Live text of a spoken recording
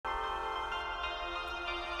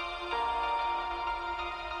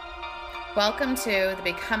Welcome to the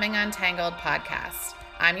Becoming Untangled podcast.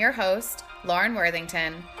 I'm your host, Lauren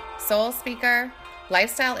Worthington, soul speaker,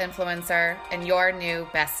 lifestyle influencer, and your new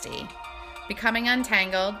bestie. Becoming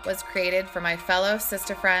Untangled was created for my fellow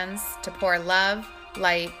sister friends to pour love,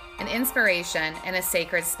 light, and inspiration in a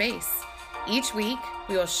sacred space. Each week,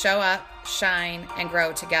 we will show up, shine, and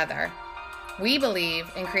grow together. We believe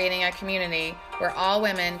in creating a community where all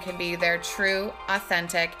women can be their true,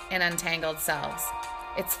 authentic, and untangled selves.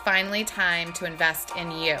 It's finally time to invest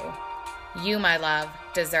in you. You, my love,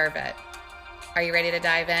 deserve it. Are you ready to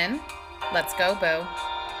dive in? Let's go, boo.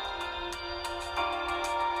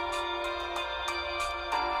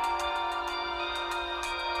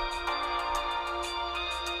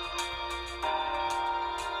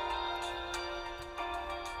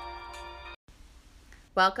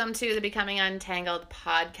 Welcome to the Becoming Untangled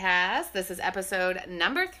podcast. This is episode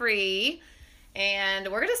number 3. And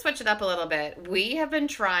we're going to switch it up a little bit. We have been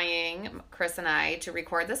trying, Chris and I, to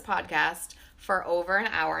record this podcast for over an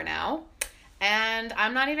hour now. And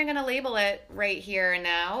I'm not even going to label it right here and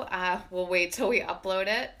now. We'll wait till we upload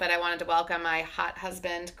it. But I wanted to welcome my hot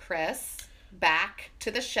husband, Chris, back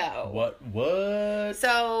to the show. What?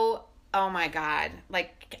 So, oh my God.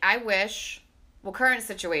 I wish... Well, current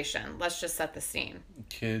situation. Let's just set the scene.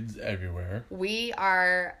 Kids everywhere. We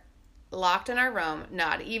are... locked in our room,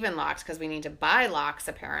 not even locked because we need to buy locks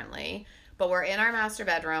apparently, but we're in our master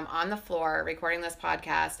bedroom on the floor recording this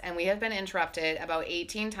podcast, and we have been interrupted about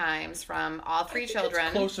 18 times from all three children.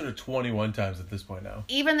 It's closer to 21 times at this point now.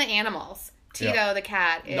 Even the animals. Tito, the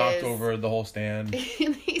cat, is... knocked over the whole stand.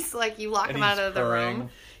 He's like, you lock him out of the room.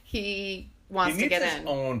 He wants to get in. He needs his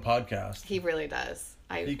own podcast. He really does.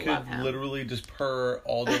 He could literally just purr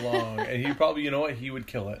all day long, and he probably, you know what, he would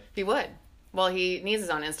kill it. He would. Well, he needs his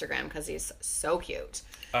own Instagram because he's so cute.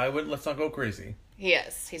 Let's not go crazy. He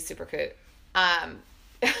is. He's super cute.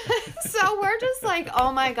 So we're just like,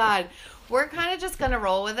 oh my God. We're kind of just going to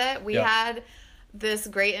roll with it. We had this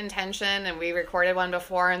great intention and we recorded one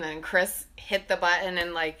before, and then Chris hit the button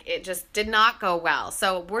and it just did not go well.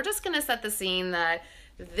 So we're just going to set the scene that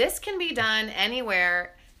this can be done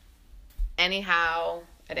anywhere, anyhow,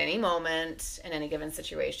 at any moment, in any given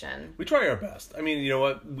situation. We try our best. I mean, you know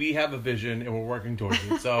what? We have a vision and we're working towards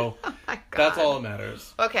it. So that's all that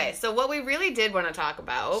matters. Okay, so what we really did want to talk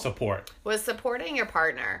about was supporting your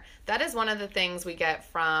partner. That is one of the things we get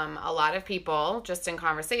from a lot of people just in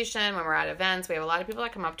conversation when we're at events. We have a lot of people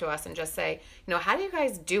that come up to us and just say, how do you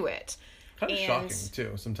guys do it? Kind of shocking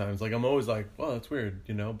too sometimes. I'm always like, well, that's weird,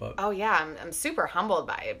 but... Oh yeah, I'm super humbled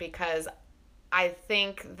by it because I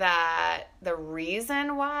think that the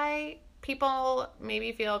reason why people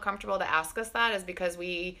maybe feel comfortable to ask us that is because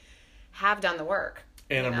we have done the work.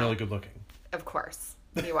 And I'm really good looking. Of course.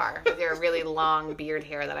 You are. With your really long beard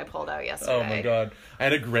hair that I pulled out yesterday. Oh my God. I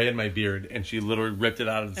had a gray in my beard and she literally ripped it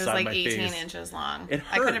out of the side of my face. It was 18 inches long. It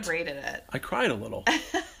hurt. I could have braided it. I cried a little.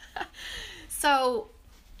 So,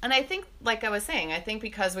 and I think, like I was saying, I think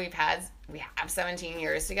because we have 17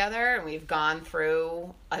 years together and we've gone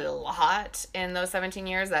through a lot in those 17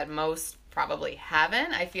 years that most probably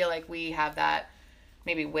haven't. I feel like we have that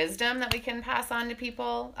maybe wisdom that we can pass on to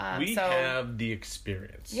people. We have the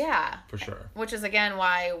experience. Yeah. For sure. Which is, again,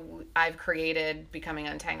 why I've created Becoming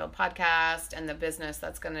Untangled podcast and the business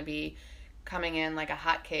that's going to be coming in like a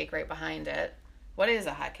hot cake right behind it. What is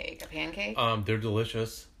a hot cake? A pancake? They're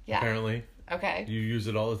delicious, apparently. Okay. You use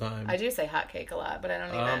it all the time. I do say hot cake a lot, but I don't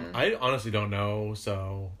even... I honestly don't know,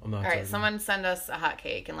 so I'm not All right, certain. Someone send us a hot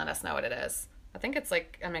cake and let us know what it is. I think it's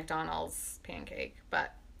like a McDonald's pancake,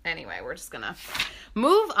 but anyway, we're just going to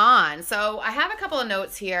move on. So I have a couple of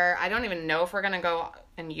notes here. I don't even know if we're going to go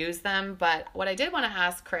and use them, but what I did want to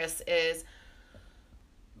ask Chris is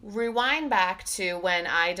rewind back to when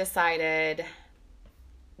I decided...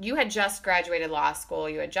 You had just graduated law school.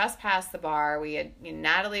 You had just passed the bar.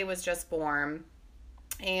 Natalie was just born.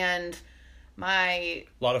 And a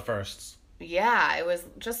lot of firsts. Yeah, it was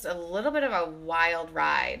just a little bit of a wild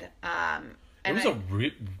ride. It was a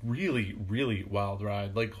really, really wild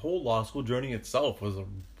ride. Whole law school journey itself was a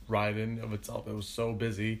ride in of itself. It was so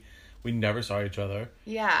busy. We never saw each other.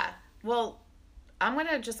 Yeah. Well, I'm going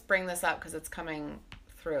to just bring this up because it's coming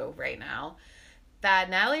through right now. That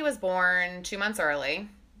Natalie was born 2 months early.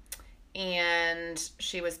 And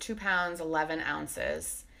she was 2 pounds, 11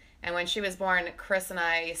 ounces. And when she was born, Chris and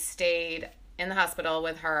I stayed in the hospital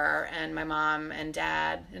with her, and my mom and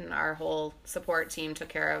dad and our whole support team took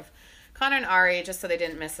care of Connor and Ari just so they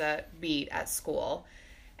didn't miss a beat at school.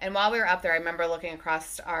 And while we were up there, I remember looking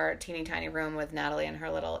across our teeny tiny room with Natalie in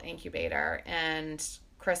her little incubator, and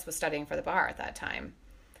Chris was studying for the bar at that time.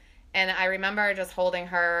 And I remember just holding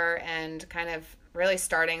her and kind of really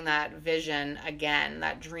starting that vision again,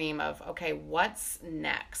 that dream of, okay, what's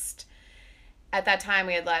next? At that time,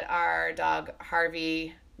 we had let our dog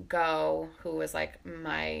Harvey go, who was like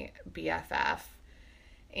my BFF.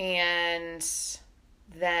 And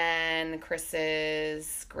then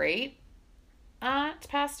Chris's great aunt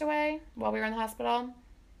passed away while we were in the hospital.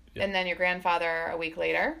 Yep. And then your grandfather a week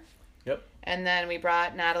later. Yep. And then we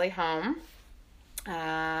brought Natalie home.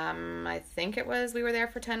 I think we were there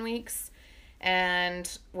for 10 weeks.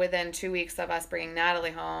 And within 2 weeks of us bringing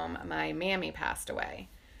Natalie home, my mammy passed away.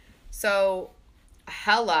 So,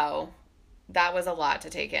 hello, that was a lot to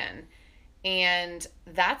take in. And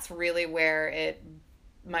that's really where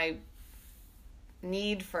my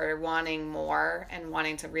need for wanting more and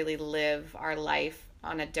wanting to really live our life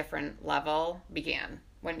on a different level began,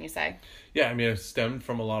 wouldn't you say? Yeah, I mean, it stemmed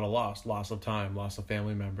from a lot of loss of time, loss of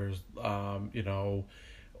family members,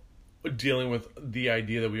 dealing with the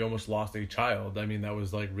idea that we almost lost a child. I mean, that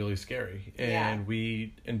was like really scary. And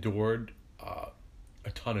we endured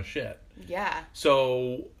a ton of shit. Yeah.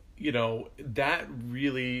 So, that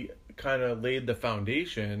really kind of laid the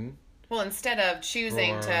foundation. Well, instead of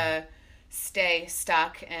choosing to stay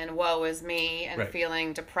stuck and woe is me and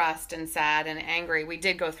feeling depressed and sad and angry, we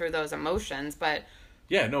did go through those emotions, but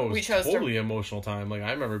yeah, no, it was totally emotional time. Like,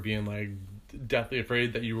 I remember being like deathly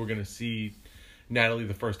afraid that you were going to see Natalie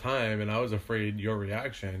the first time, and I was afraid your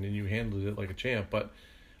reaction, and you handled it like a champ. But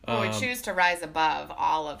we choose to rise above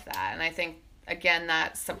all of that. And I think, again,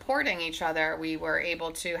 that supporting each other, we were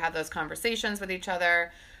able to have those conversations with each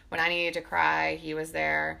other. When I needed to cry, he was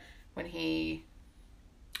there. When he...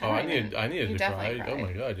 I needed to cry. Cried. Oh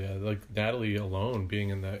my God, yeah. Like, Natalie alone being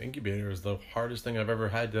in the incubator is the hardest thing I've ever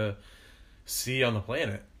had to see on the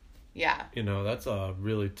planet. Yeah. That's a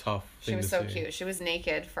really tough thing to see. She was so cute. She was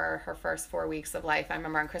naked for her first 4 weeks of life. I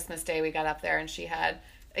remember on Christmas Day we got up there and she had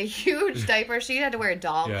a huge diaper. She had to wear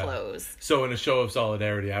doll clothes. So in a show of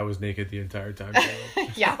solidarity, I was naked the entire time.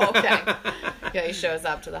 Yeah, okay. Yeah, he shows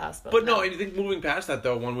up to the hospital. But no, I think moving past that,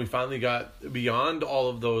 though, when we finally got beyond all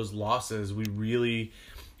of those losses, we really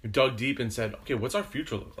dug deep and said, okay, what's our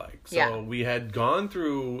future look like? So we had gone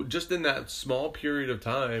through, just in that small period of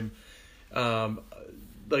time,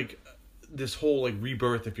 like this whole like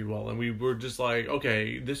rebirth, if you will. And we were just like,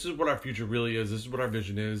 okay, this is what our future really is. This is what our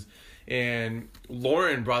vision is. And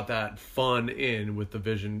Lauren brought that fun in with the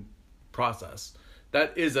vision process.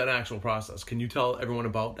 That is an actual process. Can you tell everyone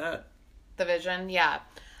about that? The vision? Yeah.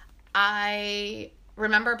 I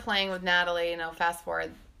remember playing with Natalie, fast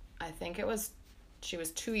forward, I think she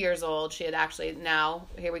was 2 years old. She had actually, now,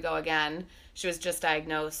 here we go again. She was just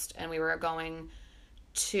diagnosed, and we were going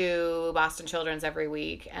to Boston Children's every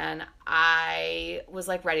week, and I was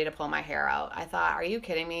like ready to pull my hair out. I thought, are you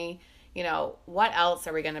kidding me? What else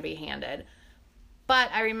are we going to be handed? But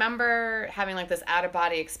I remember having like this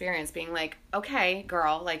out-of-body experience, being like, okay,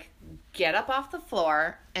 girl, like, get up off the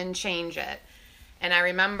floor and change it. And I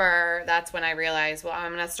remember that's when I realized, well,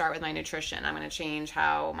 I'm going to start with my nutrition. I'm going to change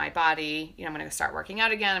how my body, I'm going to start working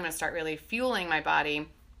out again. I'm going to start really fueling my body,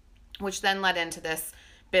 which then led into this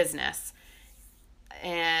business.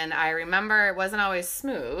 And I remember it wasn't always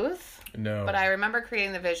smooth. No. But I remember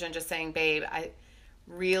creating the vision, just saying, babe, I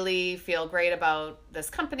really feel great about this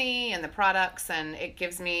company and the products, and it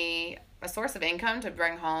gives me a source of income to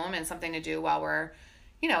bring home and something to do while we're,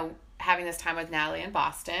 having this time with Natalie in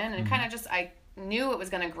Boston. And kind of just, I knew it was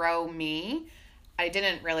going to grow me. I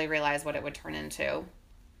didn't really realize what it would turn into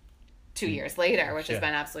 2 years later, which has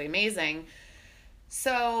been absolutely amazing.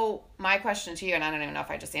 So my question to you, and I don't even know if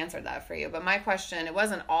I just answered that for you, but my question, it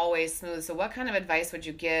wasn't always smooth. So what kind of advice would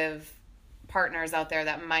you give partners out there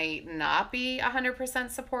that might not be 100%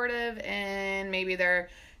 supportive in maybe their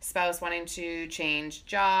spouse wanting to change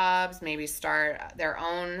jobs, maybe start their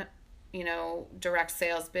own, direct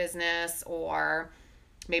sales business, or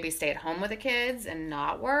maybe stay at home with the kids and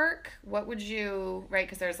not work? What would you, right?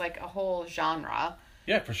 Because there's like a whole genre.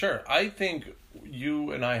 Yeah, for sure. I think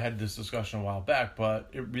you and I had this discussion a while back, but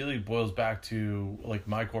it really boils back to like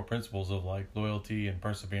my core principles of like loyalty and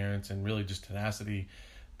perseverance and really just tenacity.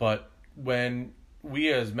 But when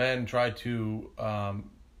we as men try to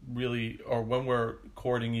when we're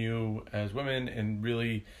courting you as women and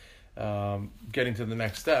really getting to the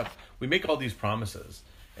next step, we make all these promises.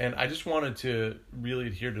 And I just wanted to really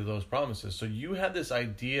adhere to those promises. So you had this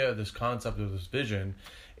idea, this concept of this vision,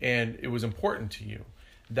 and it was important to you.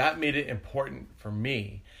 That made it important for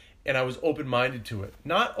me. And I was open-minded to it.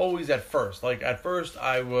 Not always at first. Like, at first,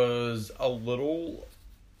 I was a little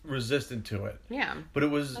resistant to it. Yeah. But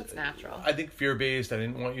that's natural. I think fear-based. I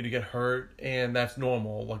didn't want you to get hurt. And that's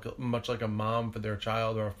normal. Much like a mom for their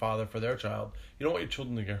child or a father for their child. You don't want your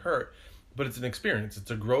children to get hurt. but it's an experience.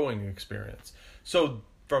 It's a growing experience. So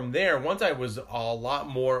from there, once I was a lot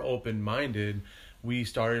more open-minded, we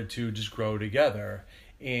started to just grow together.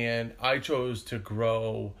 And I chose to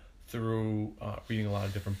grow through reading a lot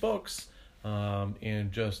of different books,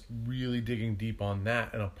 and just really digging deep on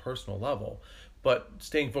that at a personal level, but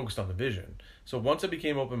staying focused on the vision. So once I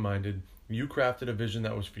became open-minded, you crafted a vision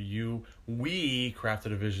that was for you. We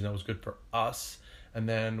crafted a vision that was good for us. And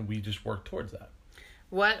then we just worked towards that.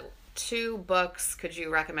 What 2 books could you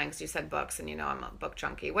recommend? Because you said books, and I'm a book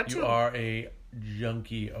junkie. You are a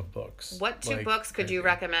junkie of books. What 2 books could you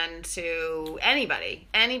recommend to anybody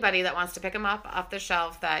that wants to pick them up off the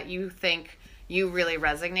shelf that you think you really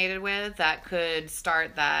resonated with, that could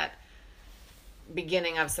start that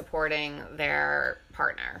beginning of supporting their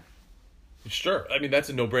partner? Sure. I mean, that's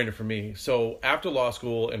a no-brainer for me. So after law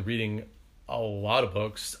school and reading a lot of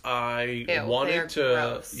books, I wanted to...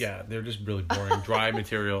 Gross. Yeah, they're just really boring, dry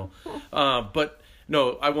material. But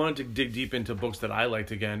no, I wanted to dig deep into books that I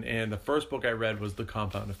liked again. And the first book I read was The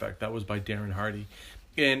Compound Effect. That was by Darren Hardy.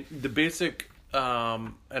 And the basic...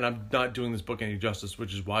 and I'm not doing this book any justice,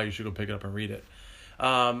 which is why you should go pick it up and read it.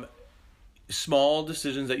 Small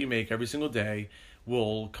decisions that you make every single day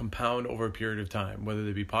will compound over a period of time, whether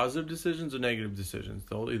they be positive decisions or negative decisions.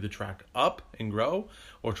 They'll either track up and grow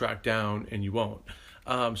or track down and you won't.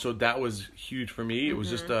 So that was huge for me. It was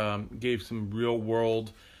just gave some real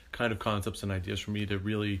world kind of concepts and ideas for me to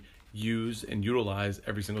really use and utilize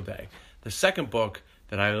every single day. The second book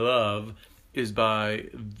that I love is by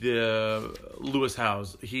the Lewis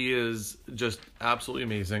Howes. He is just absolutely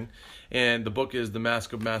amazing. And the book is The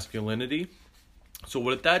Mask of Masculinity. So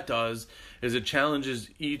what that does is it challenges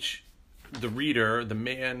the reader, the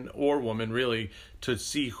man or woman really, to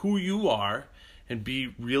see who you are and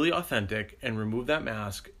be really authentic and remove that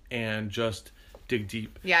mask and just dig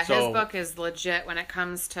deep. Yeah, his book is legit when it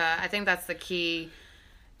comes to, I think that's the key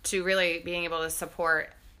to really being able to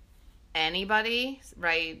support anybody,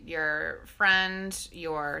 right? Your friend,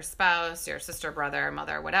 your spouse, your sister, brother,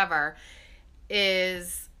 mother, whatever,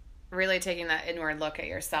 is really taking that inward look at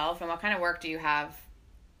yourself and what kind of work do you have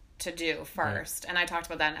to do first. Right. And I talked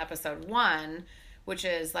about that in episode 1, which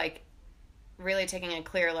is like really taking a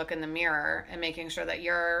clear look in the mirror and making sure that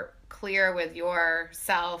you're clear with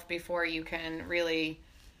yourself before you can really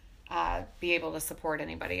be able to support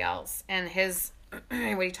anybody else. And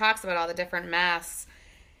when he talks about all the different masks,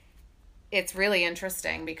 it's really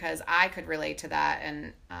interesting because I could relate to that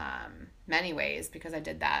in many ways because I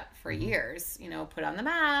did that for years. Put on the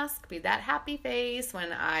mask, be that happy face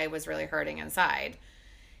when I was really hurting inside.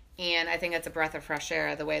 And I think it's a breath of fresh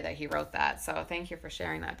air the way that he wrote that. So thank you for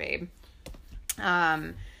sharing that, babe.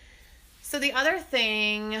 So the other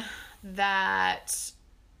thing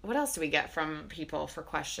what else do we get from people for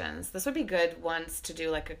questions? This would be good once to do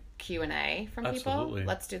like a Q&A from people. Absolutely.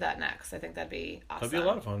 Let's do that next. I think that'd be awesome. That'd be a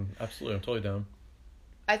lot of fun. Absolutely. I'm totally down.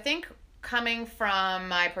 I think coming from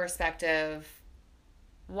my perspective,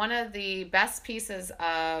 one of the best pieces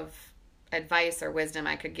of advice or wisdom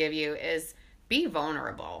I could give you is be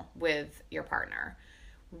vulnerable with your partner.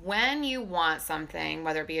 When you want something,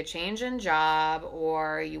 whether it be a change in job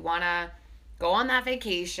or you want to go on that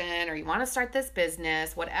vacation or you want to start this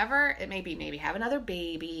business, whatever it may be, maybe have another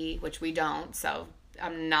baby, which we don't, so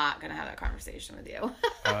I'm not going to have that conversation with you.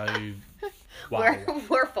 Wow.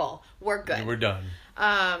 We're full. We're good. We're done.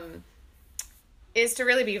 Is to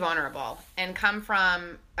really be vulnerable and come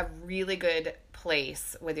from a really good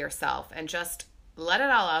place with yourself and just let it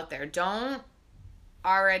all out there. Don't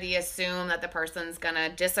already assume that the person's going to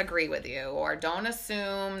disagree with you, or don't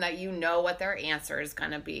assume that you know what their answer is going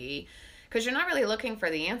to be, because you're not really looking for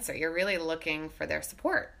the answer. You're really looking for their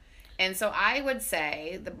support. And so I would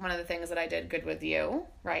say that one of the things that I did good with you,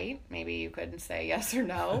 right? Maybe you couldn't say yes or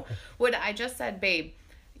no. I just said, babe,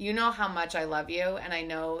 you know how much I love you, and I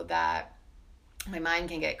know that my mind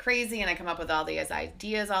can get crazy and I come up with all these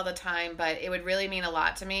ideas all the time, but it would really mean a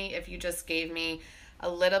lot to me if you just gave me a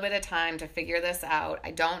little bit of time to figure this out. I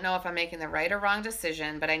don't know if I'm making the right or wrong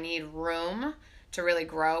decision, but I need room to really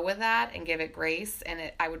grow with that and give it grace.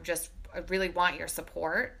 And I really want your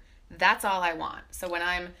support. That's all I want. So when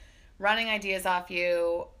I'm running ideas off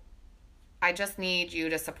you, I just need you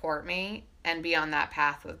to support me and be on that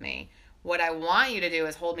path with me. What I want you to do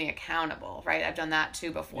is hold me accountable, right? I've done that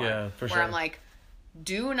too before. Yeah, for sure. Where I'm like,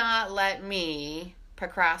 do not let me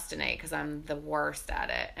procrastinate because I'm the worst at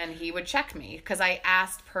it. And he would check me because I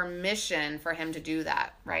asked permission for him to do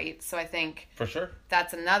that, right? So I think for sure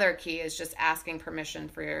that's another key, is just asking permission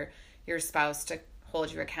for your spouse to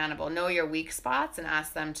hold you accountable. Know your weak spots and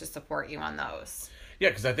ask them to support you on those. Yeah,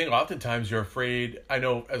 because I think oftentimes you're afraid. I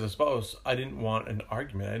know as a spouse, I didn't want an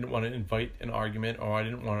argument. I didn't want to invite an argument, or I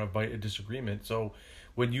didn't want to invite a disagreement. So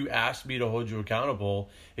when you asked me to hold you accountable,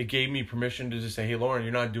 it gave me permission to just say, hey, Lauren,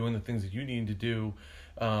 you're not doing the things that you need to do,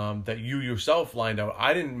 that you yourself lined out.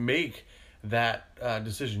 I didn't make that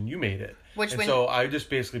decision. You made it. So I just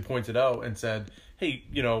basically pointed out and said, hey,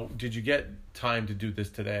 did you get time to do this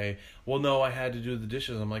today? Well, no, I had to do the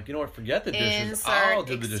dishes. I'm like, what, forget the dishes. I'll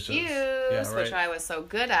do the dishes. Which I was so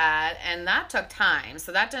good at. And that took time.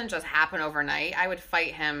 So that didn't just happen overnight. I would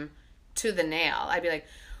fight him to the nail. I'd be like,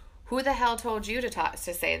 who the hell told you to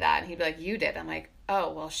say that? And he'd be like, you did. I'm like,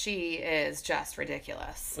 oh, well, she is just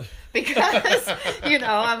ridiculous. Because,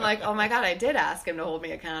 I'm like, oh my God, I did ask him to hold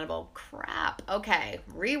me accountable. Crap. Okay,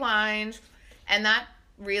 rewind. And that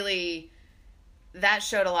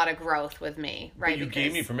showed a lot of growth with me, right? But you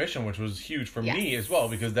gave me permission, which was huge for me as well,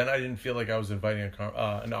 because then I didn't feel like I was inviting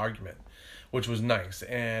an argument, which was nice.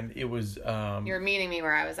 And it was... You're meeting me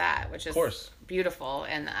where I was at, which is beautiful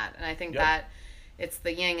in that. And I think that it's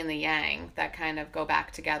the yin and the yang that kind of go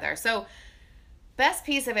back together. So best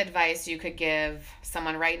piece of advice you could give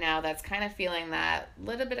someone right now that's kind of feeling that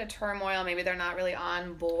little bit of turmoil, maybe they're not really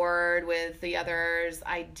on board with the other's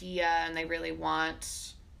idea and they really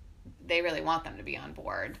want them to be on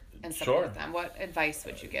board and support them. What advice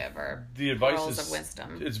would you give, or the advice pearls of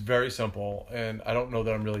wisdom? It's very simple, and I don't know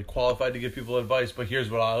that I'm really qualified to give people advice, but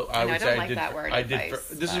here's what I would say.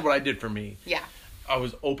 This is what I did for me. Yeah. I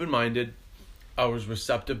was open-minded, I was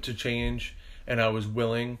receptive to change, and I was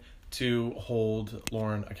willing to hold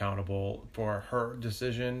Lauren accountable for her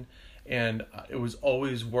decision, and it was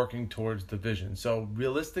always working towards the vision. So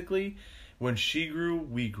realistically, when she grew,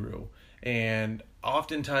 we grew. And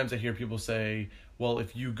oftentimes I hear people say, well,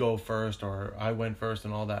 if you go first or I went first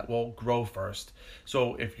and all that, well, grow first.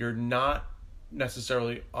 So if you're not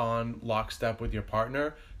necessarily on lockstep with your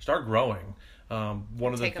partner, start growing.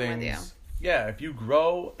 One of the things, if you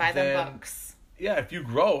grow, buy them books. Yeah, if you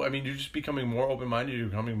grow, you're just becoming more open-minded, you're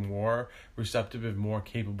becoming more receptive and more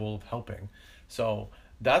capable of helping. So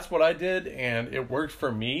that's what I did, and it worked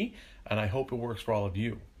for me, and I hope it works for all of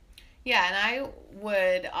you. Yeah, and I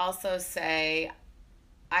would also say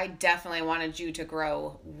I definitely wanted you to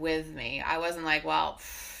grow with me. I wasn't like, well,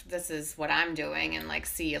 this is what I'm doing and like,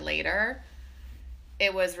 see you later.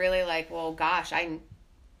 It was really like, well, gosh, I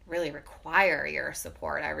really require your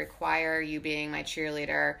support. I require you being my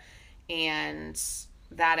cheerleader. And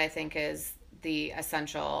that, I think, is the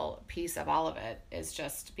essential piece of all of it, is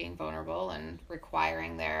just being vulnerable and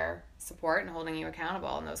requiring their support and holding you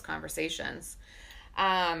accountable in those conversations.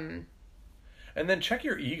 And then check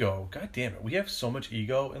your ego. God damn it. We have so much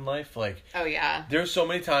ego in life. Like, oh, yeah. There's so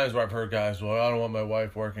many times where I've heard guys, well, I don't want my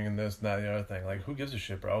wife working in this and that and the other thing. Like, who gives a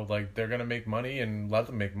shit, bro? Like, they're going to make money and let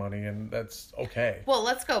them make money, and that's okay. Well,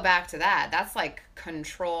 let's go back to that. That's like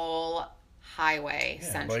control highway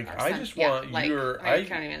center. Like, I just want I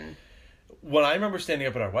can't even... When I remember standing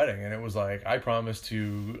up at our wedding, and it was like, I promise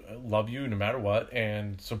to love you no matter what,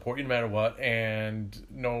 and support you no matter what, and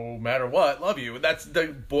no matter what, love you. That's the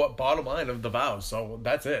bottom line of the vows. So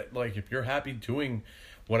that's it. Like, if you're happy doing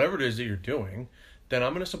whatever it is that you're doing, then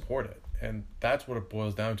I'm going to support it. And that's what it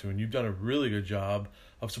boils down to. And you've done a really good job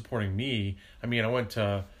of supporting me. I went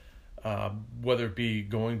to, whether it be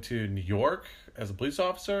going to New York as a police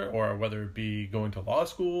officer, or whether it be going to law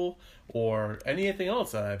school, or anything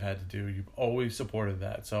else that I've had to do, you've always supported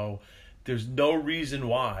that. So there's no reason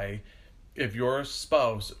why, if your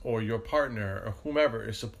spouse or your partner or whomever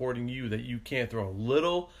is supporting you, that you can't throw a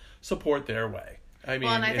little support their way.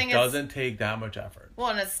 It doesn't take that much effort. Well,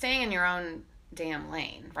 and it's staying in your own damn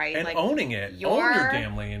lane, right? And like, owning it. Own your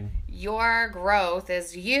damn lane. Your growth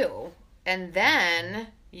is you. And then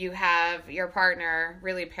you have your partner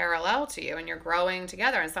really parallel to you, and you're growing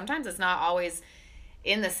together. And sometimes it's not always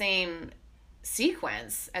in the same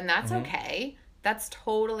sequence, and that's okay. That's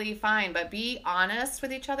totally fine. But be honest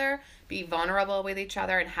with each other, be vulnerable with each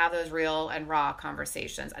other, and have those real and raw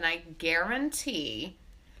conversations. And I guarantee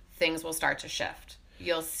things will start to shift.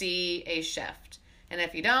 You'll see a shift. And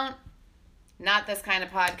if you don't, not this kind of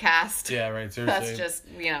podcast. Yeah, right. Seriously. That's just,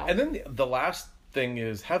 And then the last thing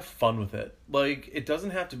is, have fun with it. Like, it doesn't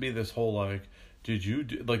have to be this whole, like, did you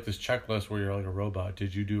do, like, this checklist where you're like a robot?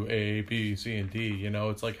 Did you do A, B, C, and D?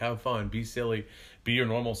 It's like, have fun, be silly, be your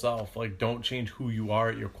normal self. Like, don't change who you are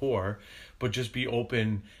at your core, but just be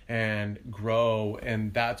open and grow,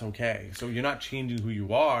 and that's okay. So you're not changing who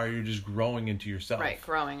you are, you're just growing into yourself. Right,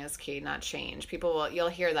 growing is key, not change. You'll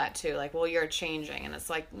hear that too, like, well, you're changing, and it's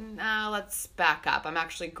like, no, let's back up. I'm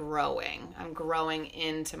actually growing. I'm growing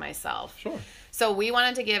into myself. Sure. So we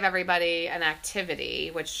wanted to give everybody an activity,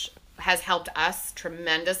 which has helped us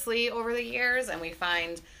tremendously over the years, and we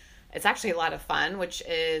find it's actually a lot of fun, which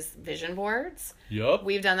is vision boards. Yep.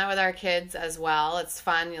 We've done that with our kids as well. It's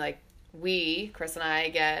fun. Chris and I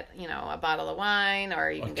get, a bottle of wine,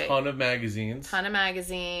 or you can get a ton of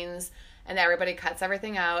magazines, and everybody cuts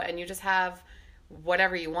everything out, and you just have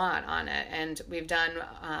whatever you want on it. And we've done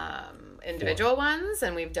individual ones,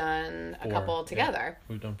 and we've done a couple together. Yeah,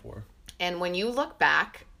 we've done 4. And when you look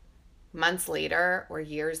back months later or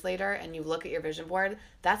years later and you look at your vision board,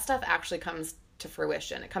 that stuff actually comes to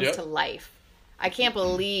fruition. It comes to life. I can't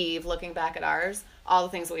believe, looking back at ours, all the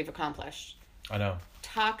things that we've accomplished. I know.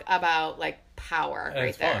 Talk about power, and right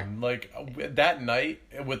it's there. Fun. That night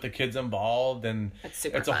with the kids involved, and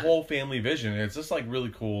it's a whole family vision. It's just really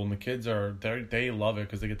cool, and the kids they love it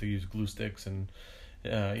because they get to use glue sticks and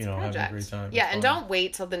having a great time. Yeah, and don't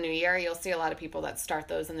wait till the new year. You'll see a lot of people that start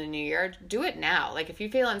those in the new year. Do it now. If you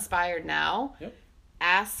feel inspired now,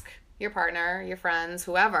 ask your partner, your friends,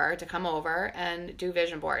 whoever, to come over and do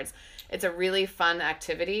vision boards. It's a really fun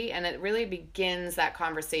activity, and it really begins that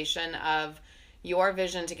conversation of your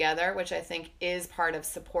vision together, which I think is part of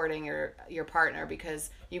supporting your partner, because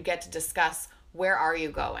you get to discuss, where are you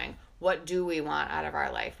going? What do we want out of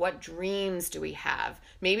our life? What dreams do we have?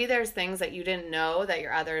 Maybe there's things that you didn't know that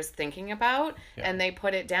your other's thinking about, and they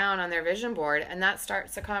put it down on their vision board, and that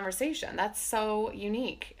starts a conversation. That's so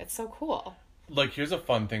unique. It's so cool. Here's a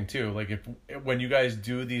fun thing too. When you guys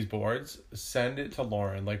do these boards, send it to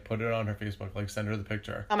Lauren. Put it on her Facebook. Send her the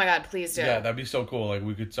picture. Oh my God, please do. Yeah, that'd be so cool.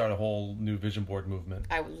 We could start a whole new vision board movement.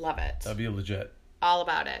 I would love it. That'd be legit. All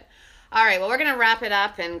about it. All right, well, we're going to wrap it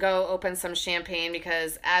up and go open some champagne,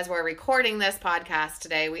 because as we're recording this podcast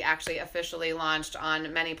today, we actually officially launched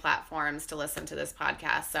on many platforms to listen to this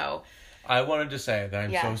podcast. So I wanted to say that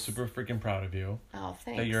I'm so super freaking proud of you. Oh,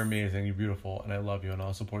 thanks. That you're amazing, you're beautiful, and I love you, and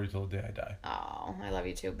I'll support you till the day I die. Oh, I love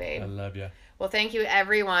you too, babe. I love you. Well, thank you,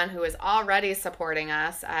 everyone who is already supporting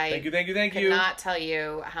us. Thank you. Cannot tell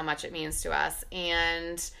you how much it means to us.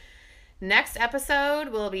 And next episode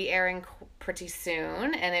will be airing pretty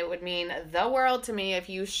soon, and it would mean the world to me if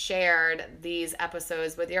you shared these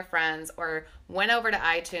episodes with your friends, or went over to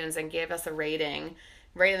iTunes and gave us a rating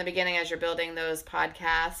right in the beginning as you're building those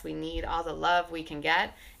podcasts. We need all the love we can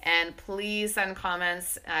get, and please send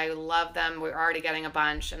comments. I love them. We're already getting a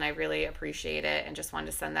bunch, and I really appreciate it, and just wanted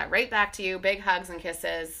to send that right back to you. Big hugs and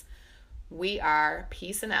kisses. We are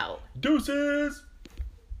peacing out. Deuces!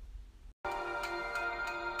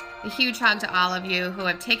 A huge hug to all of you who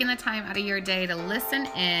have taken the time out of your day to listen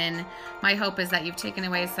in. My hope is that you've taken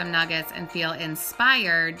away some nuggets and feel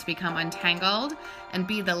inspired to become untangled and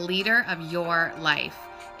be the leader of your life.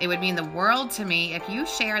 It would mean the world to me if you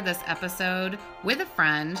share this episode with a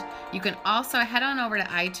friend. You can also head on over to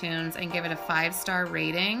iTunes and give it a 5-star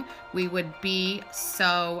rating. We would be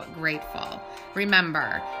so grateful.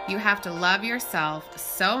 Remember, you have to love yourself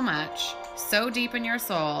so much, so deep in your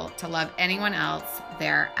soul, to love anyone else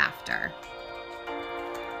thereafter.